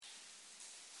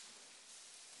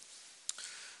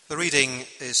The reading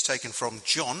is taken from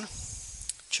John,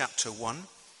 chapter 1,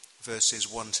 verses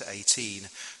 1 to 18,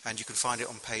 and you can find it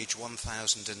on page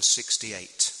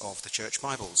 1068 of the Church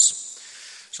Bibles.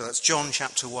 So that's John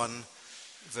chapter 1,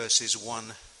 verses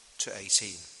 1 to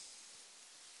 18.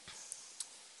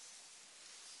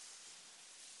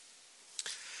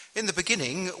 In the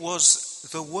beginning was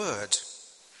the Word,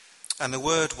 and the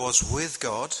Word was with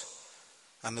God,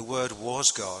 and the Word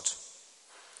was God.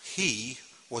 He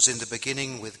was in the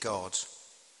beginning with God.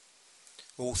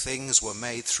 All things were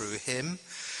made through him,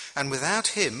 and without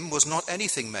him was not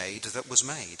anything made that was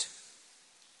made.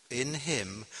 In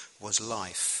him was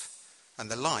life, and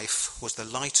the life was the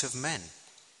light of men.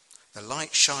 The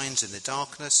light shines in the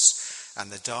darkness,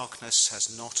 and the darkness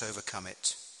has not overcome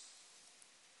it.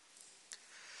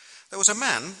 There was a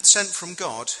man sent from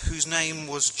God whose name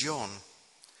was John.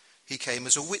 He came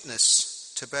as a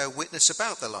witness to bear witness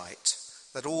about the light,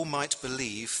 that all might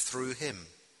believe through him.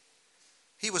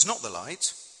 He was not the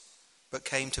light, but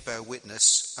came to bear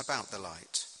witness about the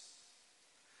light.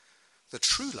 The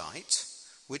true light,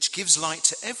 which gives light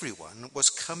to everyone, was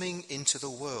coming into the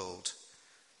world.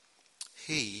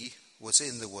 He was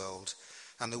in the world,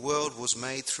 and the world was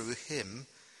made through him,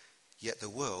 yet the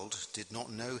world did not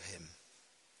know him.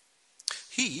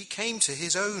 He came to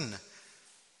his own,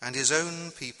 and his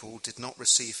own people did not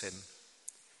receive him.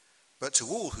 But to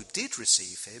all who did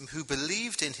receive him, who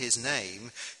believed in his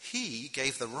name, he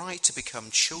gave the right to become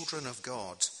children of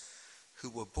God, who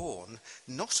were born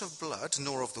not of blood,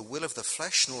 nor of the will of the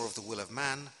flesh, nor of the will of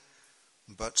man,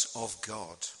 but of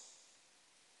God.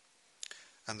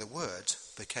 And the Word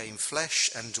became flesh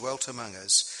and dwelt among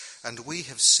us, and we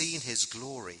have seen his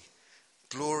glory,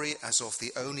 glory as of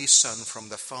the only Son from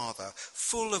the Father,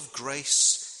 full of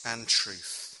grace and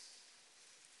truth.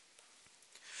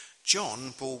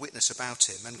 John bore witness about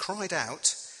him and cried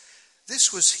out,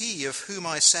 "This was he of whom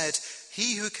I said,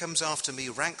 'He who comes after me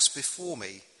ranks before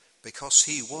me, because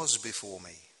he was before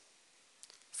me.'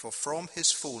 For from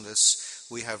his fullness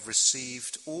we have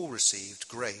received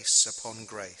grace upon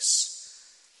grace.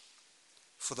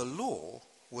 For the law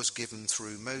was given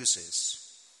through Moses.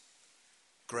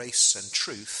 Grace and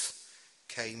truth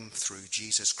came through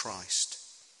Jesus Christ.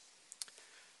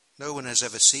 No one has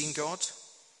ever seen God.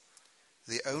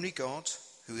 The only God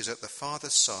who is at the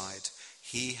Father's side,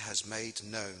 he has made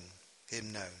him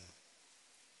known."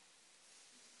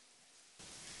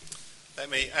 Let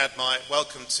me add my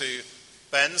welcome to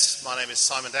Ben's. My name is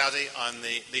Simon Dowdy. I'm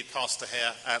the lead pastor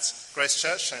here at Grace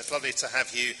Church, and it's lovely to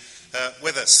have you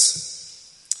with us.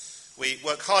 We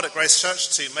work hard at Grace Church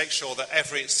to make sure that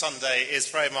every Sunday is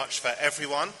very much for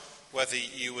everyone, whether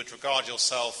you would regard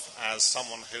yourself as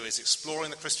someone who is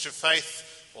exploring the Christian faith,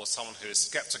 or someone who is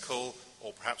sceptical,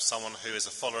 or perhaps someone who is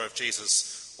a follower of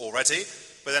Jesus already.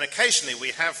 But then occasionally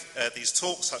we have these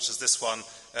talks such as this one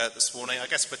this morning, I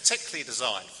guess particularly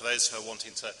designed for those who are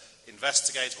wanting to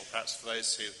investigate, or perhaps for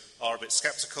those who are a bit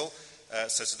sceptical.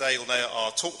 So today you'll know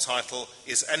our talk title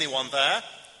is "Anyone There?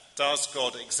 Does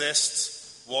God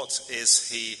Exist? What is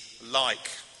he like?"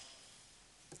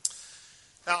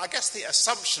 Now, I guess the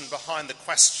assumption behind the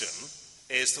question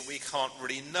is that we can't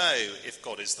really know if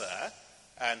God is there,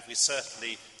 and we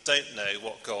certainly don't know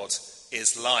what God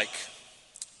is like.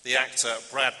 The actor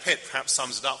Brad Pitt perhaps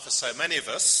sums it up for so many of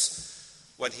us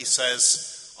when he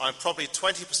says, "I'm probably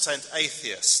 20%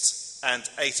 atheist and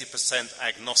 80%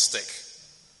 agnostic.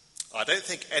 I don't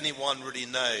think anyone really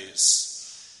knows.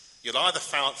 You'll either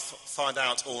find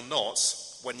out or not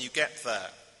when you get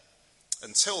there.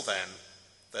 Until then,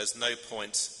 there's no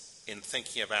point in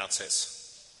thinking about it."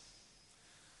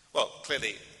 Well,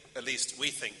 clearly, at least we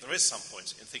think there is some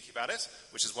point in thinking about it,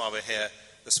 which is why we're here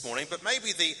this morning. But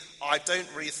maybe the "I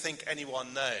don't really think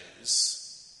anyone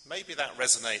knows," maybe that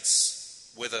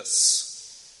resonates with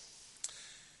us.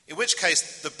 In which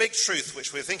case, the big truth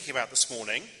which we're thinking about this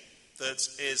morning, that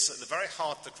is at the very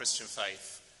heart of the Christian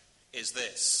faith, is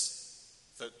this: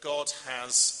 that God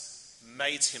has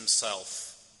made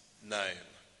himself known.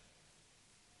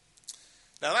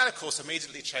 Now that, of course,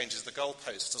 immediately changes the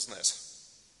goalpost, doesn't it?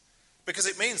 Because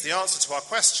it means the answer to our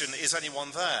question, "Is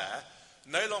anyone there?"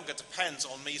 no longer depends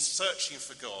on me searching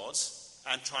for God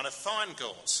and trying to find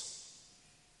God.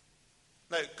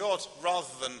 No, God,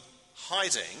 rather than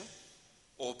hiding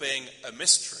or being a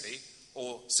mystery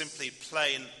or simply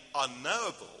plain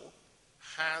unknowable,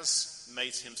 has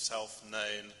made himself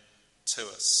known to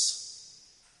us.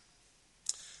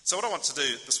 So what I want to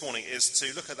do this morning is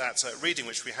to look at that reading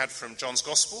which we had from John's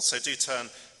Gospel. So do turn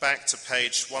back to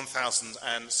page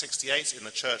 1068 in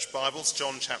the Church Bibles,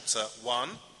 John chapter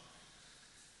 1.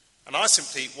 And I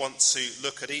simply want to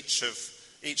look at each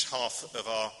half of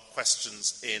our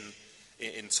questions in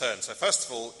in turn. So first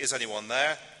of all, is anyone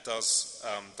there? Does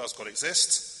God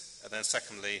exist? And then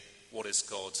secondly, what is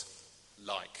God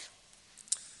like?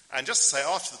 And just to say,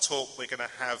 after the talk, we're going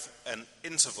to have an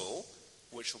interval,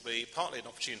 which will be partly an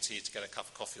opportunity to get a cup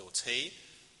of coffee or tea,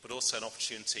 but also an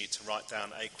opportunity to write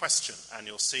down a question. And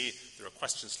you'll see there are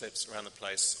question slips around the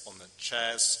place on the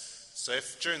chairs. So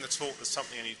if during the talk there's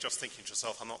something and you're just thinking to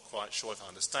yourself, I'm not quite sure if I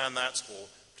understand that, or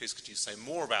please could you say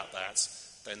more about that,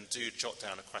 then do jot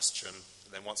down a question.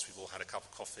 And then once we've all had a cup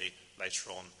of coffee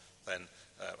later on, then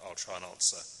I'll try and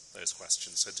answer those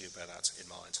questions. So do bear that in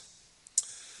mind.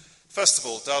 First of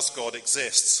all, does God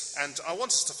exist? And I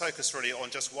want us to focus really on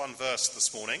just one verse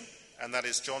this morning, and that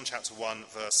is John chapter 1,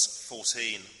 verse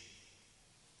 14.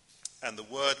 And the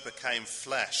Word became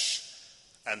flesh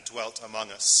and dwelt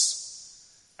among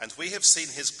us. And we have seen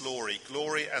his glory,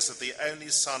 glory as of the only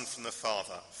Son from the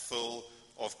Father, full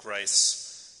of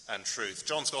grace and truth.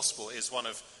 John's Gospel is one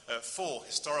of 4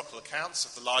 historical accounts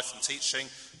of the life and teaching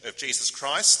of Jesus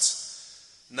Christ.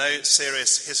 No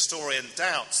serious historian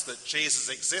doubts that Jesus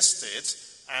existed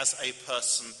as a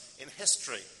person in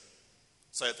history.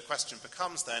 So the question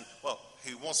becomes then, well,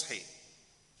 who was he?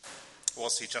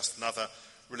 Was he just another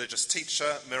religious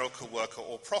teacher, miracle worker,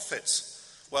 or prophet?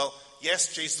 Well,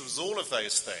 yes, Jesus was all of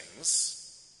those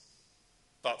things,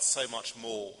 but so much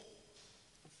more.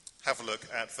 Have a look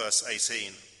at verse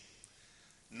 18.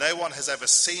 No one has ever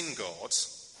seen God,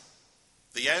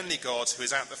 the only God who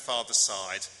is at the Father's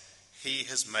side. He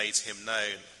has made him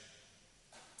known.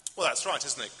 Well, that's right,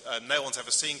 isn't it? No one's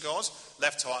ever seen God.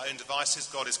 Left to our own devices,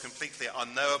 God is completely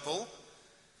unknowable.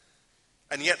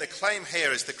 And yet the claim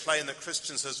here is the claim that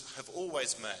Christians have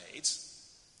always made,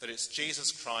 that it's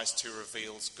Jesus Christ who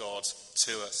reveals God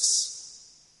to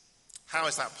us. How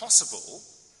is that possible?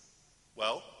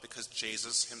 Well, because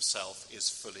Jesus himself is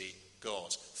fully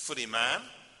God. Fully man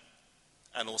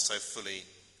and also fully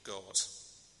God.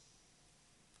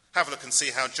 Have a look and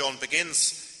see how John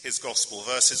begins his gospel,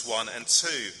 verses 1 and 2.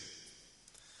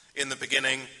 In the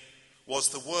beginning was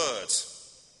the Word,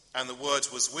 and the Word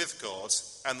was with God,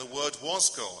 and the Word was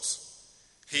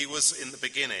God. He was in the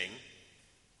beginning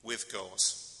with God.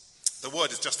 The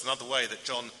Word is just another way that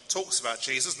John talks about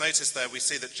Jesus. Notice there we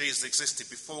see that Jesus existed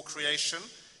before creation.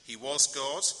 He was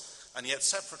God, and yet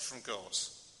separate from God.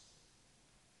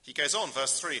 He goes on,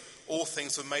 verse 3, all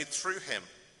things were made through him.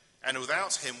 And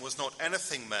without him was not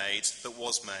anything made that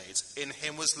was made. In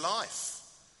him was life,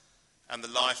 and the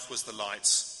life was the light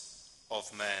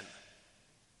of men.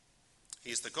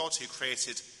 He is the God who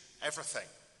created everything.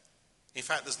 In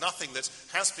fact, there's nothing that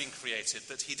has been created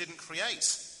that he didn't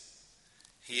create.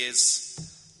 He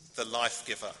is the life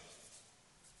giver.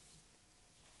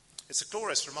 It's a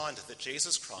glorious reminder that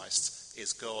Jesus Christ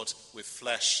is God with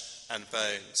flesh and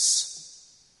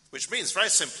bones, which means very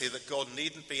simply that God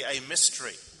needn't be a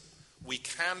mystery. We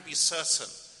can be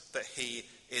certain that he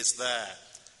is there.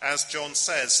 As John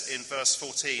says in verse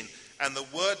 14, and the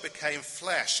Word became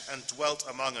flesh and dwelt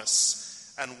among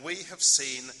us, and we have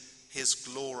seen his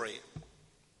glory.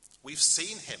 We've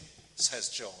seen him, says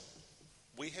John.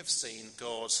 We have seen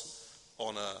God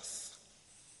on earth.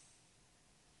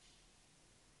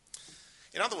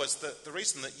 In other words, the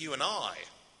reason that you and I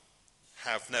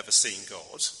have never seen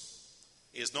God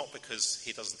is not because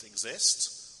he doesn't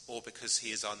exist, or because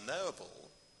he is unknowable,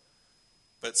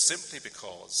 but simply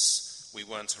because we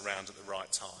weren't around at the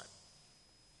right time.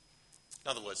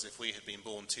 In other words, if we had been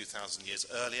born 2,000 years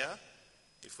earlier,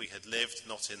 if we had lived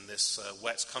not in this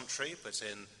wet country, but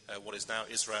in what is now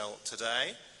Israel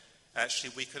today,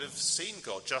 actually we could have seen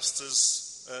God, just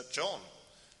as John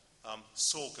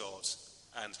saw God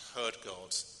and heard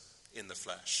God in the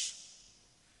flesh.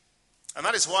 And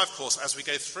that is why, of course, as we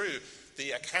go through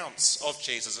the accounts of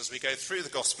Jesus, as we go through the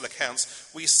gospel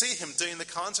accounts, we see him doing the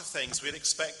kinds of things we'd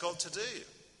expect God to do.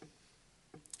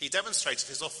 He demonstrated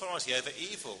his authority over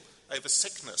evil, over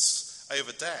sickness,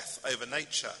 over death, over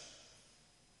nature.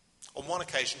 On one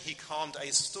occasion, he calmed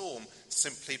a storm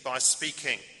simply by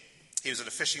speaking. He was in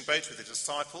a fishing boat with the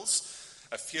disciples.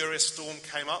 A furious storm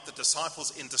came up. The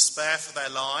disciples, in despair for their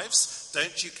lives,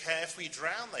 "Don't you care if we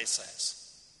drown?" they said.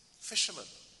 Fishermen,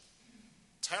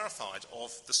 terrified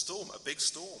of the storm, a big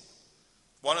storm.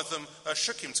 One of them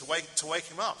shook him to wake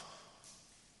him up.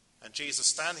 And Jesus,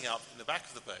 standing up in the back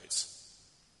of the boat,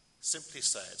 simply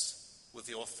said, with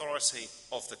the authority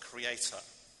of the Creator,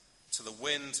 to the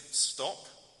wind, stop,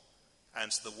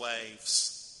 and to the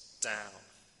waves, down.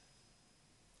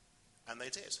 And they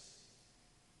did.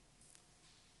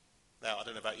 Now, I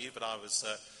don't know about you, but I was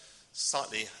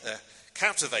slightly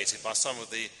captivated by some of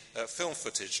the film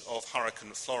footage of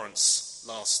Hurricane Florence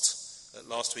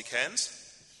last weekend.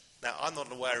 Now, I'm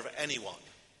not aware of anyone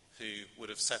who would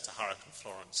have said to Hurricane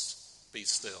Florence, "Be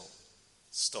still,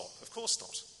 stop." Of course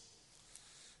not.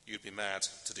 You'd be mad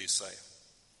to do so.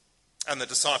 And the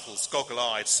disciples,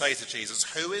 goggle-eyed, say to Jesus,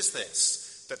 "Who is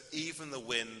this that even the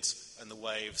wind and the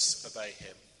waves obey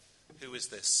him?" Who is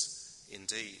this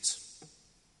indeed?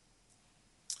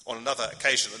 On another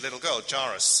occasion, a little girl,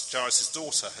 Jairus'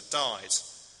 daughter, had died.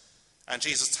 And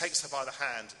Jesus takes her by the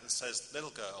hand and says,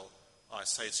 "Little girl, I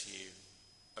say to you,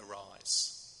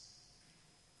 arise."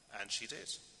 And she did.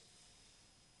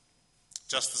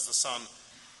 Just as the son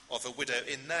of a widow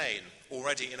in Nain,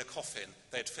 already in a coffin,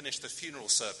 they had finished the funeral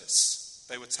service.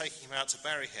 They were taking him out to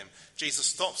bury him. Jesus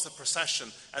stops the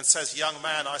procession and says, "Young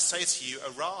man, I say to you,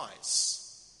 arise."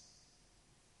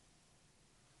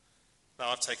 Now,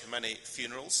 I've taken many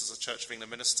funerals as a Church of England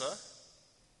minister,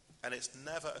 and it's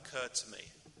never occurred to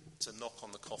me to knock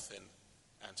on the coffin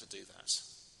and to do that.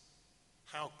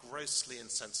 How grossly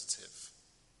insensitive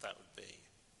that would be.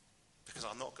 Because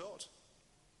I'm not God.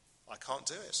 I can't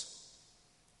do it.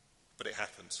 But it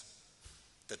happened.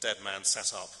 The dead man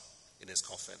sat up in his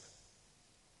coffin.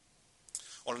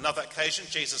 On another occasion,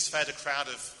 Jesus fed a crowd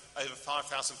of over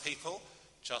 5,000 people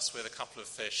just with a couple of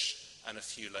fish and a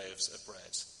few loaves of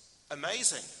bread.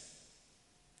 Amazing.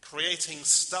 Creating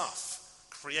stuff,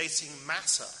 creating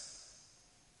matter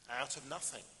out of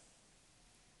nothing.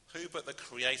 Who but the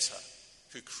Creator,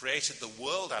 who created the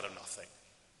world out of nothing,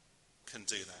 can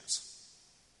do that?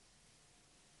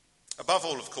 Above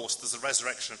all, of course, there's the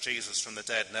resurrection of Jesus from the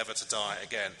dead, never to die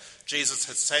again. Jesus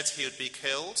had said he would be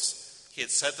killed. He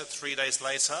had said that 3 days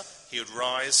later he would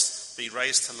be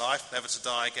raised to life, never to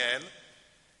die again.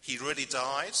 He really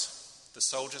died. The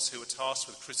soldiers who were tasked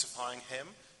with crucifying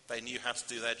him, they knew how to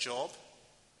do their job.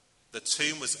 The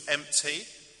tomb was empty.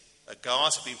 A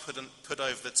guard had been put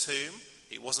over the tomb.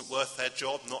 It wasn't worth their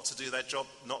job not to do their job,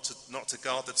 not to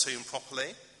guard the tomb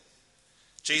properly.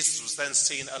 Jesus was then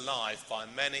seen alive by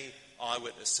many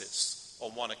eyewitnesses,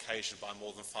 on one occasion by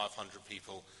more than 500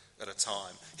 people at a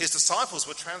time. His disciples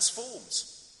were transformed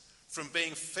from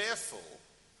being fearful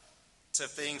to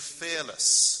being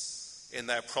fearless in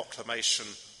their proclamation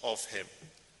of him.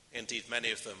 Indeed,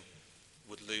 many of them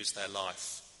would lose their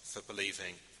life for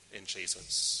believing in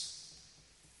Jesus.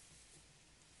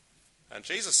 And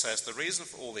Jesus says the reason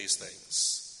for all these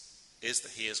things is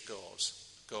that he is God,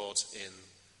 God in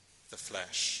the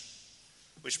flesh.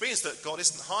 Which means that God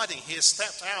isn't hiding. He has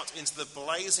stepped out into the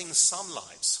blazing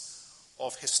sunlight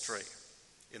of history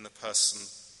in the person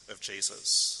of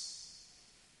Jesus.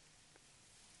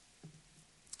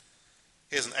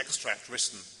 Here's an extract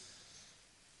written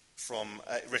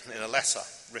in a letter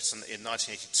written in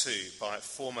 1982 by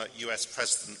former US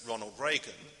President Ronald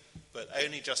Reagan, but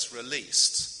only just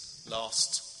released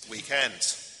last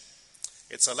weekend.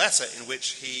 It's a letter in which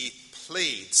he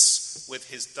pleads with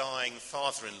his dying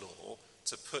father-in-law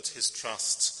to put his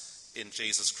trust in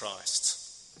Jesus Christ.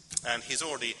 And he's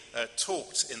already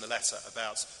talked in the letter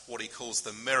about what he calls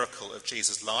the miracle of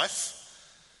Jesus' life.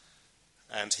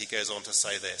 And he goes on to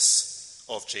say this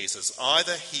of Jesus: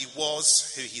 either he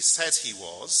was who he said he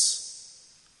was,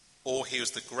 or he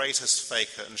was the greatest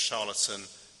faker and charlatan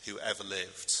who ever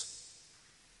lived.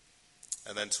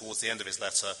 And then towards the end of his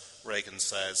letter, Reagan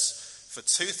says, for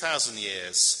 2,000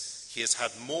 years, he has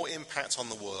had more impact on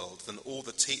the world than all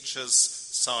the teachers,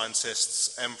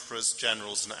 scientists, emperors,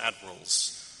 generals, and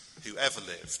admirals who ever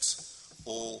lived,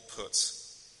 all put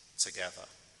together.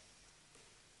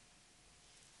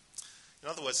 In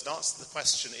other words, in answer to the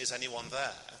question, is anyone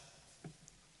there?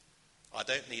 I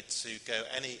don't need to go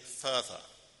any further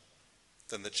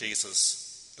than the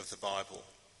Jesus of the Bible.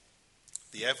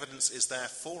 The evidence is there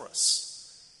for us,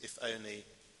 if only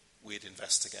we'd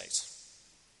investigate.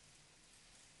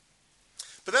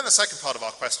 But then the second part of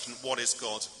our question, what is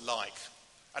God like?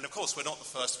 And of course, we're not the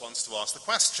first ones to ask the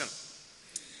question.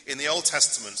 In the Old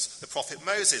Testament, the prophet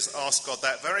Moses asked God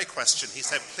that very question. He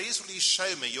said, please will you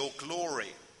show me your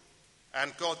glory?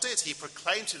 And God did. He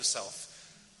proclaimed himself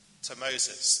to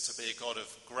Moses to be a God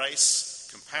of grace,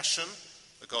 compassion,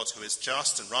 a God who is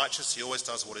just and righteous. He always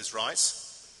does what is right.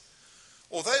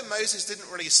 Although Moses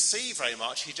didn't really see very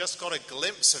much, he just got a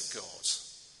glimpse of God.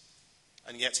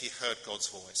 And yet he heard God's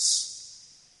voice.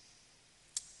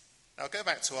 Now go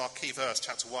back to our key verse,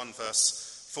 chapter 1,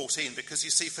 verse 14, because you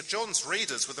see, for John's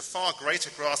readers with a far greater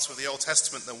grasp of the Old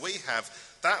Testament than we have,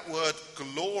 that word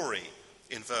glory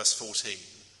in verse 14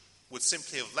 would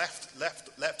simply have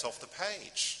leapt off the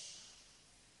page.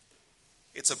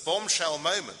 It's a bombshell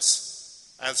moment,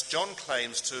 as John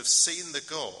claims to have seen the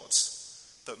God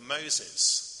that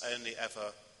Moses only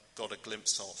ever got a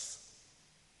glimpse of.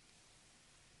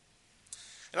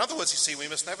 In other words, you see, we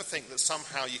must never think that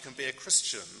somehow you can be a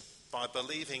Christian by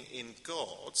believing in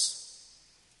God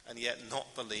and yet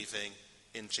not believing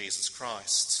in Jesus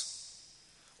Christ.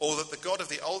 Or that the God of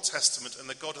the Old Testament and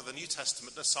the God of the New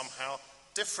Testament are somehow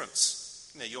different.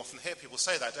 You often hear people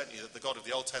say that, don't you? That the God of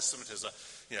the Old Testament is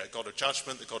a God of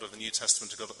judgment, the God of the New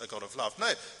Testament a God of love.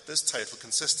 No, there's total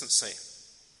consistency.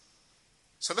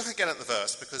 So look again at the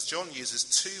verse, because John uses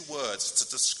two words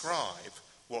to describe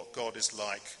what God is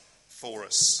like for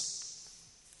us.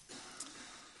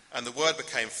 And the Word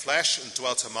became flesh and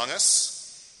dwelt among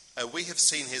us, and we have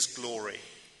seen his glory.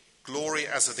 Glory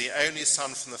as of the only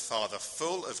Son from the Father,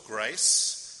 full of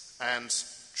grace and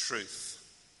truth.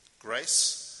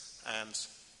 Grace and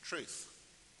truth.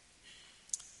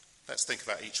 Let's think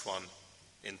about each one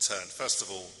in turn. First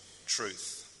of all,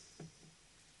 truth.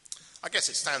 I guess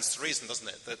it stands to reason, doesn't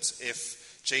it, that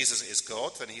if Jesus is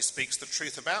God, then he speaks the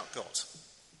truth about God.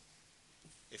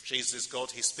 If Jesus is God,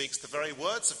 he speaks the very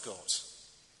words of God.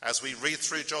 As we read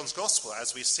through John's Gospel,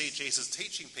 as we see Jesus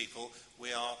teaching people,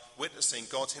 we are witnessing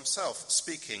God himself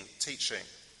speaking, teaching.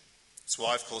 That's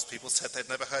why, of course, people said they'd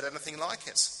never heard anything like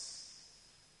it.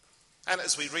 And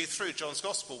as we read through John's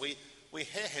Gospel, we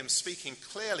hear him speaking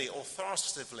clearly,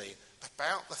 authoritatively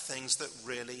about the things that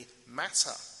really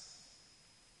matter.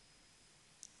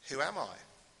 Who am I?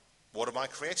 What am I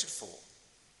created for?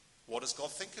 What does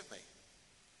God think of me?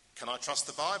 Can I trust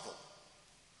the Bible?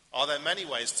 Are there many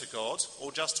ways to God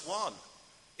or just one?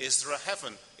 Is there a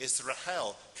heaven? Is there a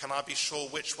hell? Can I be sure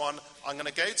which one I'm going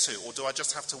to go to? Or do I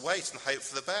just have to wait and hope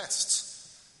for the best?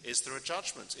 Is there a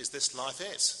judgment? Is this life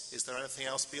it? Is there anything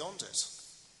else beyond it?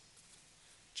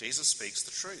 Jesus speaks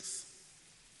the truth.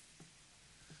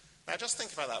 Now just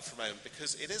think about that for a moment,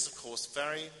 because it is, of course,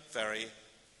 very, very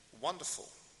wonderful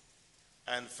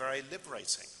and very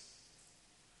liberating.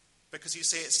 Because you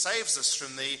see, it saves us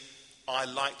from the "I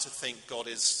like to think God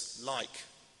is like"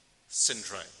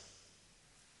 syndrome.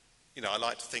 I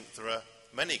like to think there are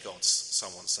many gods,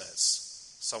 someone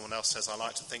says. Someone else says, I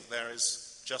like to think there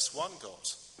is just one God.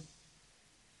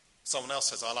 Someone else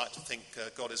says, I like to think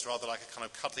God is rather like a kind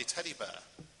of cuddly teddy bear.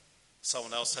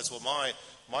 Someone else says, well, my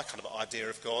kind of idea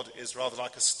of God is rather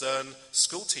like a stern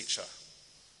school teacher.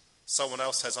 Someone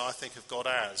else says, I think of God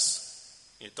as...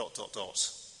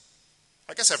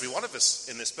 I guess every one of us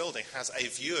in this building has a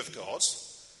view of God,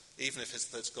 even if it's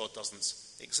that God doesn't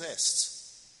exist.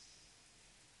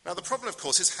 Now the problem, of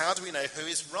course, is how do we know who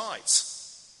is right?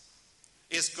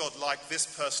 Is God like this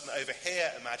person over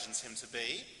here imagines him to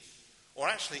be? Or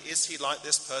actually, is he like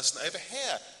this person over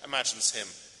here imagines him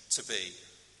to be?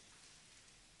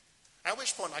 At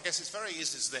which point, I guess it's very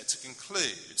easy, isn't it, to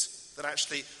conclude that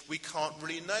actually we can't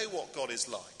really know what God is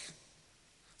like.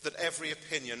 That every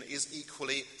opinion is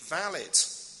equally valid.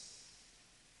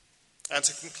 And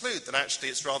to conclude that actually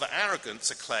it's rather arrogant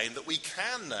to claim that we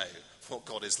can know what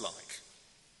God is like.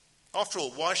 After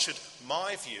all, why should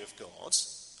my view of God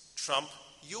trump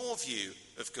your view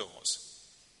of God?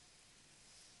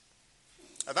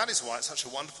 And that is why it's such a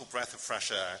wonderful breath of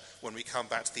fresh air when we come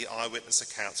back to the eyewitness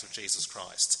accounts of Jesus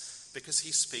Christ. Because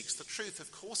he speaks the truth.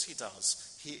 Of course he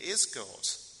does. He is God.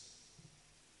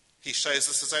 He shows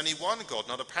us there's only one God,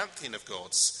 not a pantheon of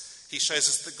gods. He shows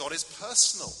us that God is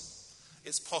personal.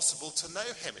 It's possible to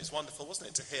know him. It's wonderful, wasn't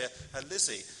it, to hear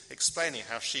Lizzie explaining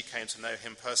how she came to know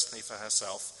him personally for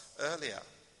herself earlier.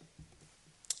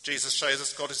 Jesus shows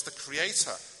us God is the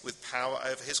creator with power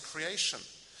over his creation.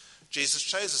 Jesus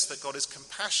shows us that God is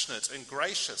compassionate and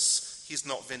gracious. He's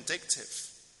not vindictive.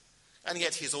 And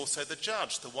yet he's also the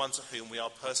judge, the one to whom we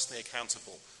are personally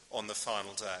accountable on the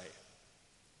final day.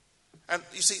 And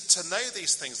you see, to know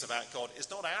these things about God is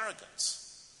not arrogant,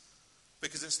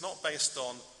 because it's not based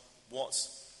on what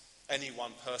any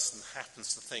one person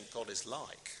happens to think God is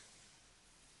like,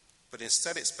 but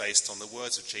instead it's based on the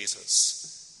words of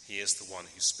Jesus. He is the one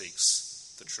who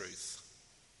speaks the truth.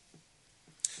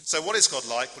 So what is God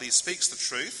like? Well, he speaks the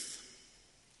truth.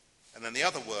 And then the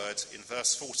other word in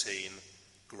verse 14,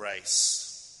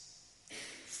 grace.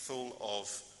 Full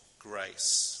of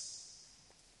grace.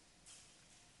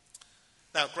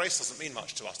 Now, grace doesn't mean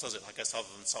much to us, does it? I guess other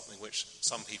than something which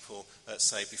some people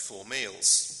say before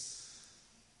meals.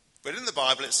 But in the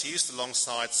Bible, it's used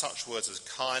alongside such words as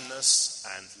kindness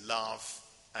and love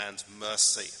and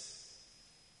mercy.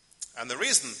 And the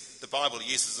reason the Bible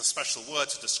uses a special word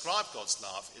to describe God's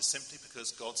love is simply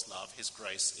because God's love, his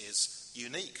grace, is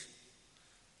unique.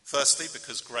 Firstly,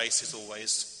 because grace is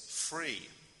always free.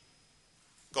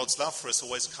 God's love for us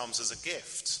always comes as a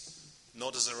gift,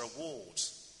 not as a reward.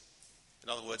 In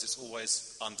other words, it's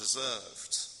always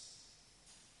undeserved.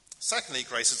 Secondly,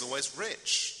 grace is always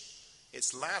rich.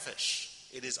 It's lavish.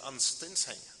 It is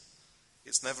unstinting.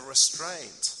 It's never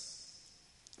restrained.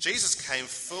 Jesus came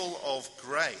full of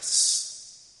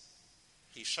grace.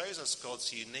 He shows us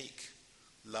God's unique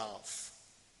love.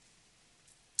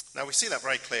 Now we see that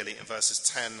very clearly in verses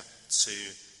 10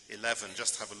 to 11.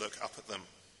 Just have a look up at them.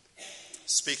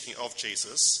 Speaking of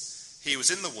Jesus, he was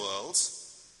in the world,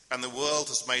 and the world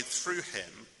was made through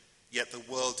him, yet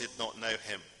the world did not know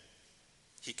him.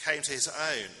 He came to his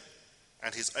own,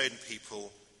 and his own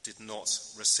people did not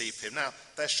receive him. Now,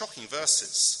 they're shocking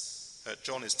verses.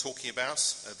 John is talking about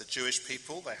the Jewish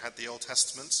people. They had the Old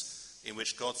Testament in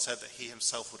which God said that he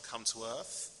himself would come to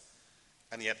earth,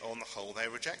 and yet on the whole they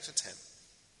rejected him.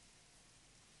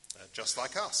 Just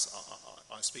like us.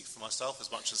 I speak for myself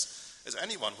as much as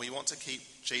anyone. We want to keep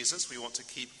Jesus, we want to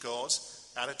keep God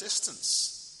at a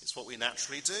distance. It's what we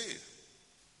naturally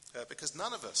do. Because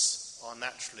none of us are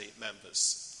naturally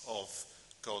members of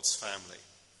God's family.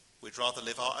 We'd rather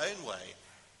live our own way,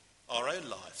 our own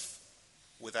life,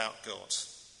 without God.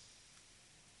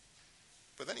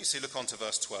 But then you see, look on to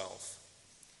verse 12.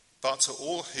 But to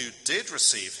all who did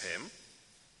receive him,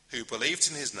 who believed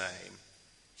in his name,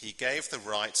 he gave the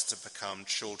right to become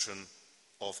children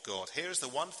of God. Here is the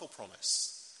wonderful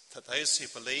promise that those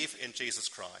who believe in Jesus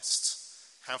Christ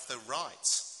have the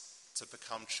right to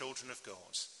become children of God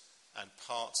and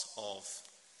part of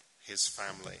his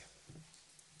family.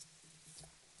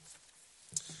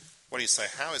 Well, you say,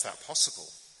 how is that possible?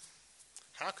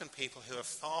 How can people who are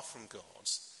far from God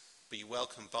be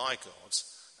welcomed by God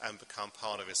and become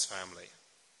part of his family?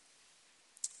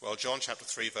 Well, John chapter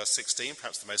 3, verse 16,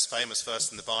 perhaps the most famous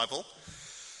verse in the Bible.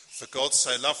 For God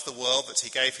so loved the world that he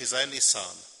gave his only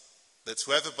Son, that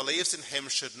whoever believes in him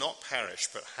should not perish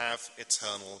but have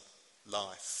eternal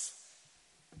life.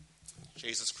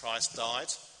 Jesus Christ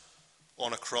died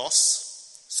on a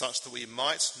cross such that we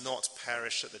might not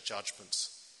perish at the judgment,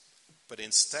 but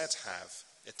instead have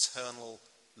eternal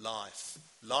life.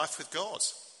 Life with God.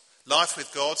 Life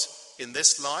with God in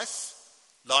this life.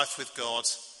 Life with God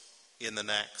in the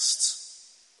next.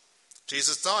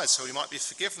 Jesus died so we might be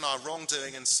forgiven our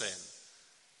wrongdoing and sin,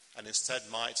 and instead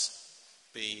might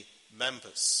be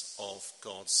members of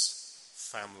God's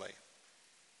family.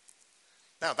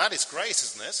 Now that is great,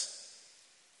 isn't it?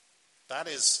 That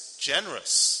is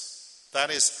generous. That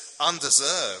is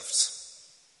undeserved.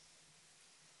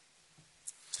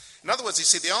 In other words, you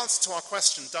see, the answer to our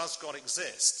question, does God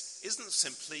exist, isn't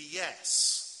simply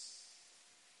yes.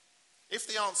 If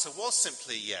the answer was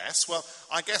simply yes, well,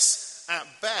 I guess at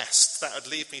best that would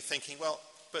leave me thinking, well,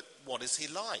 but what is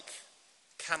he like?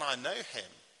 Can I know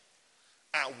him?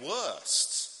 At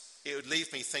worst, it would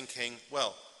leave me thinking,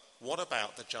 well, what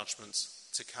about the judgment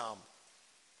to come?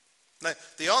 No,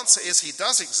 the answer is he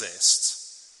does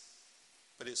exist,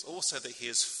 but it's also that he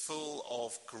is full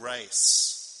of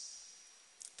grace.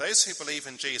 Those who believe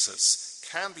in Jesus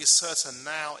can be certain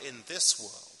now in this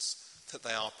world that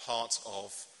they are part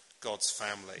of God's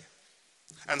family.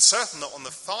 And certain that on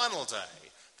the final day,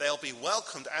 they'll be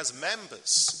welcomed as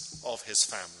members of his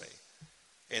family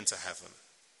into heaven.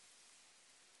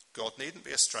 God needn't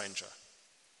be a stranger.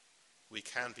 We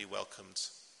can be welcomed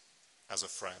as a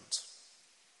friend.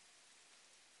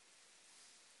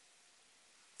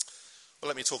 Well,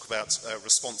 let me talk about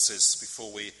responses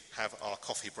before we have our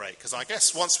coffee break, because I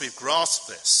guess once we've grasped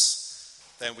this,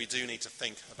 then we do need to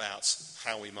think about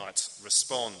how we might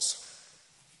respond.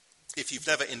 If you've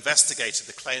never investigated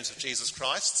the claims of Jesus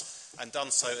Christ and done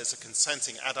so as a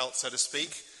consenting adult, so to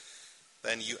speak,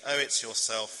 then you owe it to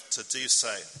yourself to do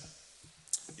so.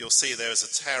 You'll see there is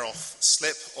a tear-off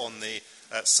slip on the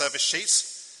service sheet.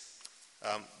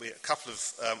 A couple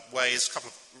of ways, a couple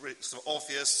of sort of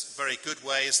obvious, very good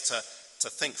ways to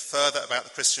think further about the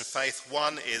Christian faith.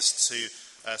 One is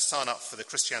to sign up for the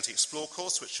Christianity Explore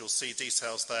course, which you'll see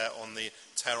details there on the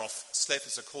tear-off slip.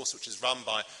 It's a course which is run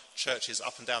by churches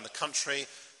up and down the country.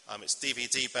 It's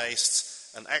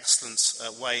DVD-based, an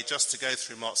excellent way just to go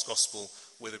through Mark's Gospel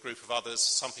with a group of others.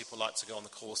 Some people like to go on the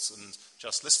course and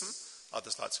just listen.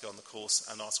 Others like to go on the course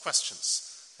and ask questions.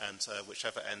 And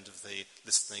whichever end of the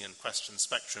listening and question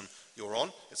spectrum you're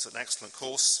on, it's an excellent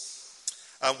course.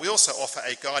 We also offer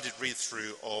a guided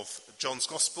read-through of John's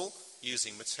Gospel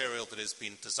using material that has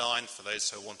been designed for those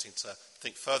who are wanting to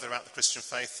think further about the Christian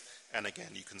faith. And again,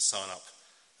 you can sign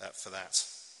up for that.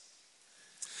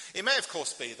 It may, of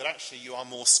course, be that actually you are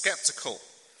more sceptical.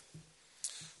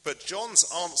 But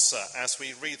John's answer, as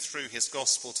we read through his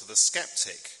Gospel to the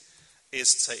skeptic,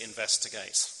 is to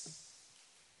investigate.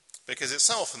 Because it's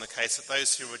so often the case that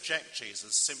those who reject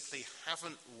Jesus simply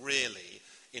haven't really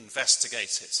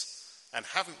investigated and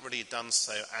haven't really done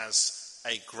so as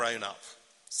a grown-up,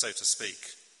 so to speak.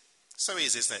 So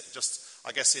easy, isn't it? Just,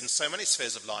 I guess, in so many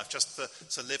spheres of life, just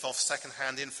to live off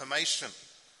second-hand information.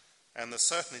 And there's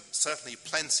certainly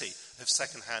plenty of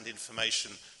second-hand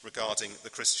information regarding the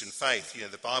Christian faith.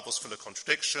 The Bible's full of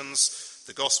contradictions.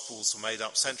 The Gospels were made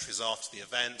up centuries after the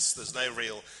events. There's no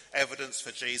real evidence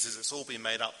for Jesus. It's all been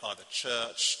made up by the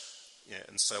church,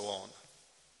 and so on.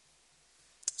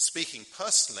 Speaking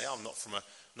personally, I'm not from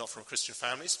a Christian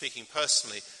family. Speaking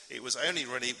personally, it was only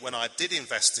really when I did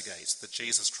investigate the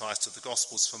Jesus Christ of the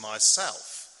Gospels for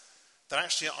myself that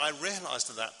actually I realised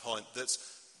at that point that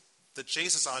the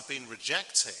Jesus I'd been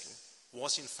rejecting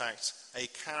was in fact a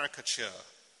caricature.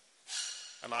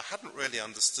 And I hadn't really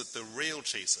understood the real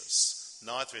Jesus,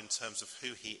 neither in terms of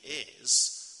who he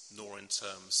is, nor in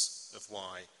terms of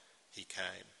why he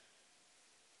came.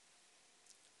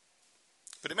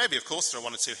 But it may be, of course, there are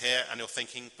one or two here, and you're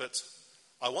thinking, but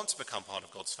I want to become part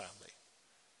of God's family.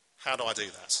 How do I do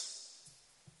that?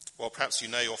 Well, perhaps you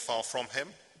know you're far from him.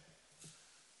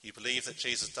 You believe that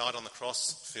Jesus died on the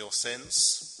cross for your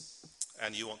sins,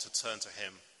 and you want to turn to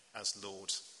him as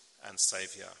Lord and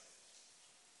Saviour.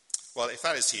 Well, if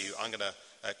that is you, I'm going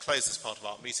to close this part of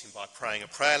our meeting by praying a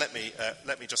prayer. Let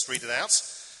me just read it out.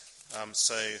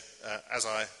 So as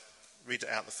I read it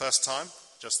out the first time,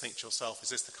 just think to yourself, is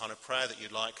this the kind of prayer that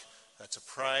you'd like to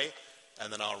pray?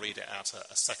 And then I'll read it out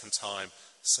a second time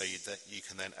so that you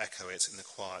can then echo it in the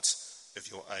quiet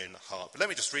of your own heart. But let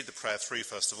me just read the prayer through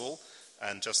first of all,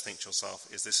 and just think to yourself,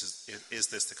 is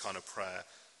this the kind of prayer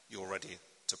you're ready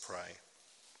to pray?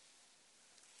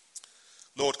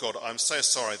 Lord God, I'm so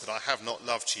sorry that I have not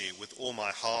loved you with all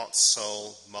my heart,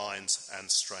 soul, mind, and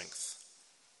strength.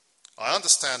 I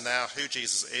understand now who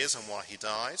Jesus is and why he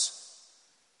died.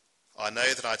 I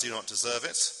know that I do not deserve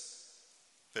it,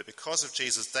 but because of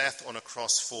Jesus' death on a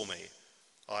cross for me,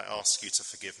 I ask you to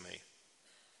forgive me.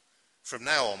 From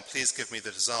now on, please give me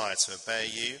the desire to obey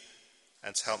you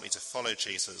and to help me to follow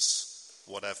Jesus,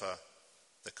 whatever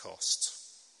the cost.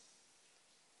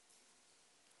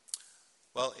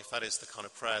 Well, if that is the kind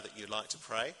of prayer that you'd like to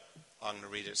pray, I'm going to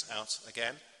read it out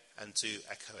again, and do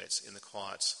echo it in the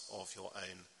quiet of your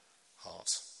own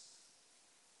heart.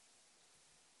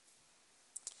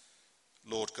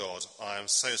 Lord God, I am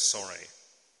so sorry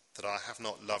that I have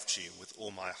not loved you with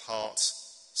all my heart,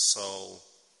 soul,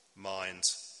 mind,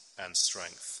 and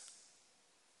strength.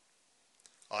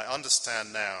 I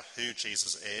understand now who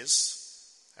Jesus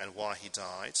is and why he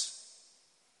died.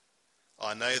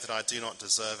 I know that I do not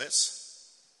deserve it,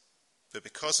 but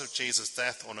because of Jesus'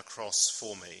 death on a cross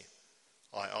for me,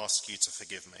 I ask you to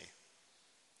forgive me.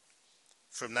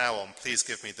 From now on, please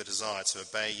give me the desire to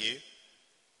obey you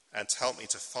and to help me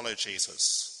to follow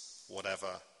Jesus, whatever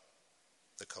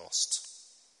the cost.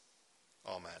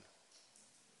 Amen.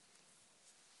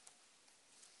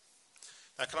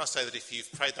 Now, can I say that if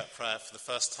you've prayed that prayer for the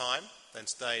first time, then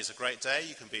today is a great day.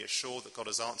 You can be assured that God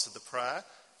has answered the prayer.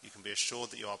 You can be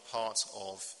assured that you are part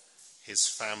of his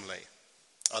family.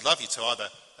 I'd love you to either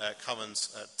come and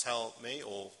tell me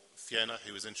or Fiona,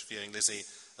 who was interviewing Lizzie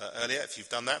earlier. If you've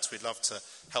done that, we'd love to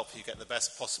help you get the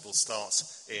best possible start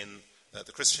in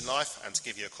the Christian life, and to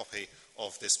give you a copy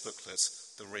of this booklet,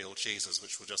 The Real Jesus,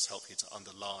 which will just help you to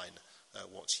underline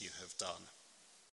what you have done.